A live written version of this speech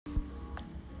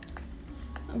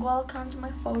Welcome to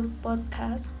my fourth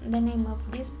podcast. The name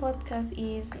of this podcast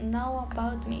is Know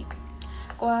About Me.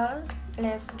 Well,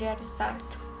 let's get started.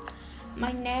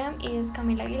 My name is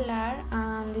Camila Aguilar,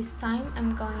 and this time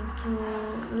I'm going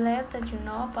to let you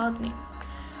know about me.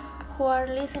 Who are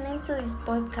listening to this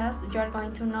podcast, you are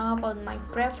going to know about my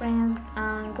preference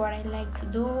and what I like to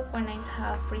do when I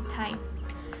have free time.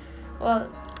 Well,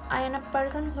 I am a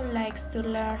person who likes to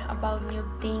learn about new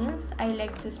things. I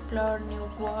like to explore new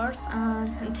worlds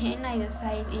and then I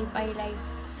decide if I like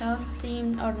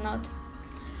something or not.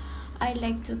 I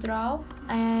like to draw.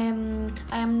 I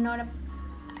am not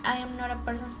a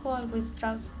person who always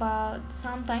draws, but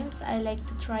sometimes I like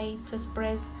to try to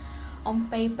express on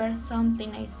paper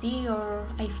something I see or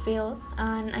I feel,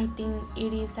 and I think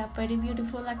it is a very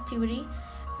beautiful activity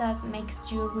that makes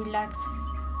you relax.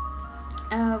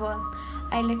 Well,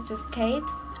 I like to skate.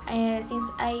 Since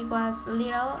I was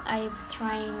little, I've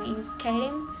trained in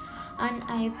skating and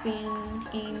I've been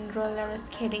in roller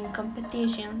skating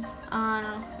competitions.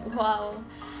 And wow,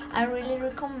 I really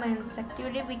recommend this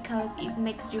activity because it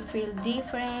makes you feel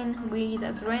different with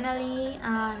adrenaline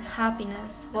and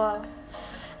happiness. Wow.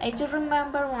 I just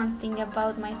remember one thing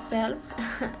about myself,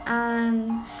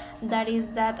 and that is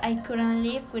that I couldn't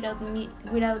live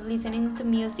without listening to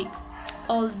music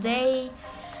all day,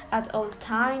 at all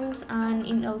times, and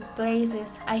in all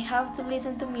places. I have to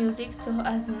listen to music so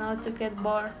as not to get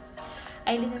bored.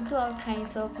 I listen to all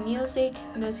kinds of music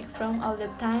from all the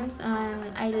times,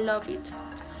 and I love it.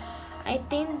 I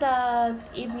think that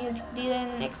if music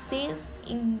didn't exist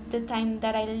in the time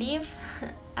that I live,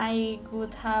 I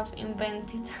would have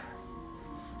invented.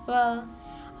 Well,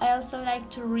 I also like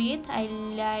to read. I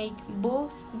like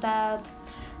books that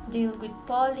deal with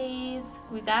police,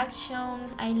 with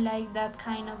action. I like that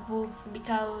kind of book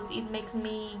because it makes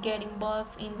me get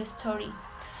involved in the story.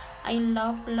 I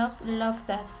love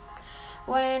that.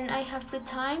 When I have free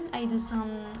time, I do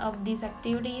some of these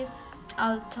activities.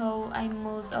 Although I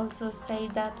must also say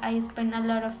that I spend a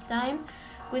lot of time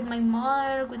with my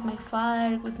mother, with my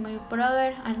father, with my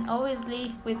brother, and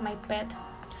obviously with my pet.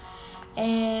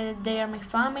 They are my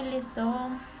family,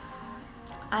 so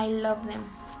I love them.